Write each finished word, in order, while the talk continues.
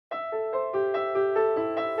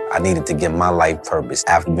I needed to give my life purpose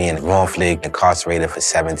after being wrongfully incarcerated for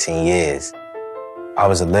 17 years. I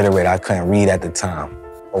was illiterate, I couldn't read at the time.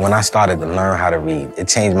 But when I started to learn how to read, it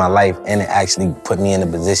changed my life and it actually put me in a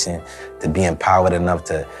position to be empowered enough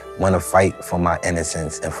to want to fight for my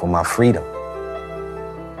innocence and for my freedom.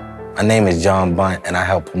 My name is Bunn, and I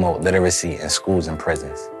help promote literacy in schools and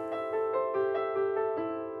prisons.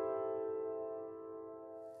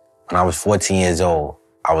 When I was 14 years old,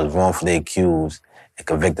 I was wrongfully accused and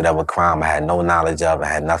convicted of a crime I had no knowledge of and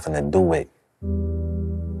had nothing to do with.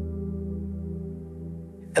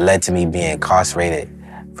 It led to me being incarcerated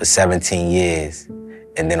for 17 years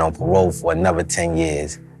and then on parole for another 10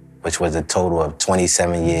 years, which was a total of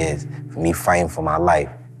 27 years for me fighting for my life.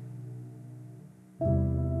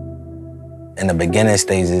 In the beginning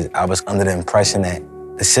stages, I was under the impression that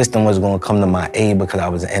the system was going to come to my aid because I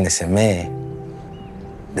was an innocent man.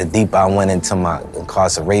 The deeper I went into my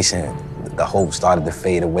incarceration, the hope started to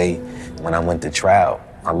fade away when I went to trial.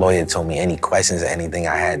 My lawyer told me any questions or anything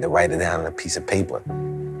I had to write it down on a piece of paper.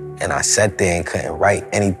 And I sat there and couldn't write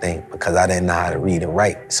anything because I didn't know how to read and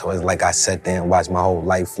write. So it's like I sat there and watched my whole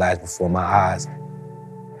life flash before my eyes.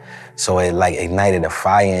 So it like ignited a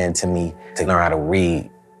fire into me to learn how to read.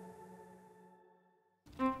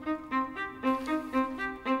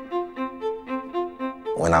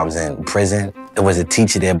 When I was in prison, there was a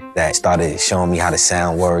teacher there that started showing me how to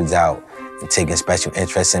sound words out and taking special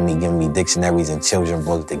interest in me, giving me dictionaries and children's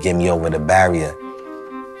books to get me over the barrier.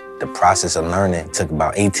 The process of learning took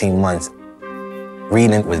about 18 months.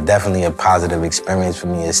 Reading was definitely a positive experience for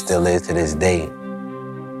me. It still is to this day.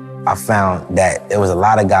 I found that there was a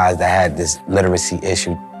lot of guys that had this literacy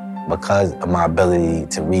issue. Because of my ability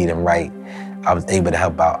to read and write, I was able to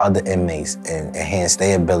help out other inmates and enhance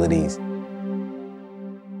their abilities.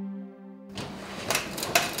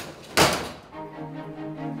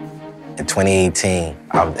 In 2018,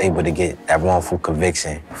 I was able to get that wrongful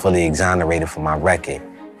conviction fully exonerated from my record,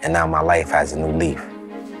 and now my life has a new leaf.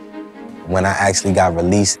 When I actually got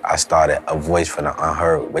released, I started A Voice for the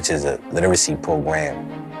Unheard, which is a literacy program.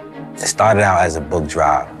 It started out as a book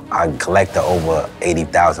drive. I collected over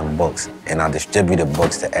 80,000 books, and I distributed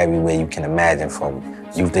books to everywhere you can imagine, from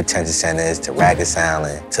youth detention centers to Rikers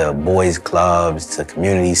Island, to boys clubs, to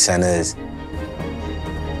community centers.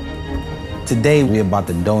 Today, we're about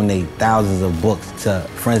to donate thousands of books to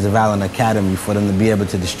Friends of Island Academy for them to be able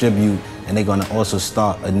to distribute, and they're gonna also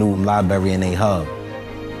start a new library in their hub.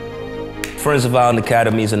 Friends of Island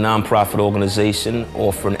Academy is a nonprofit organization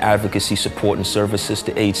offering advocacy support and services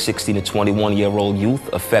to age 16 to 21-year-old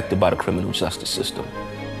youth affected by the criminal justice system.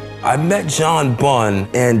 I met Bunn,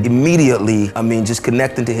 and immediately, just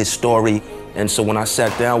connecting to his story. And so when I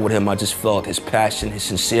sat down with him, I just felt his passion, his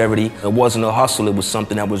sincerity. It wasn't a hustle, it was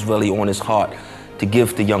something that was really on his heart to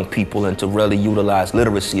give to young people and to really utilize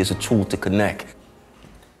literacy as a tool to connect.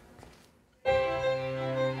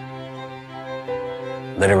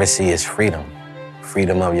 Literacy is freedom,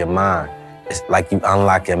 freedom of your mind. It's like you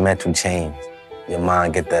unlock your mental chains. Your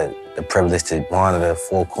mind get the privilege to wander the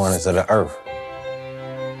four corners of the earth.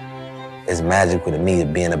 It's magical to me to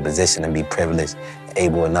be in a position to be privileged,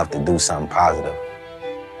 able enough to do something positive.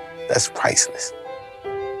 That's priceless.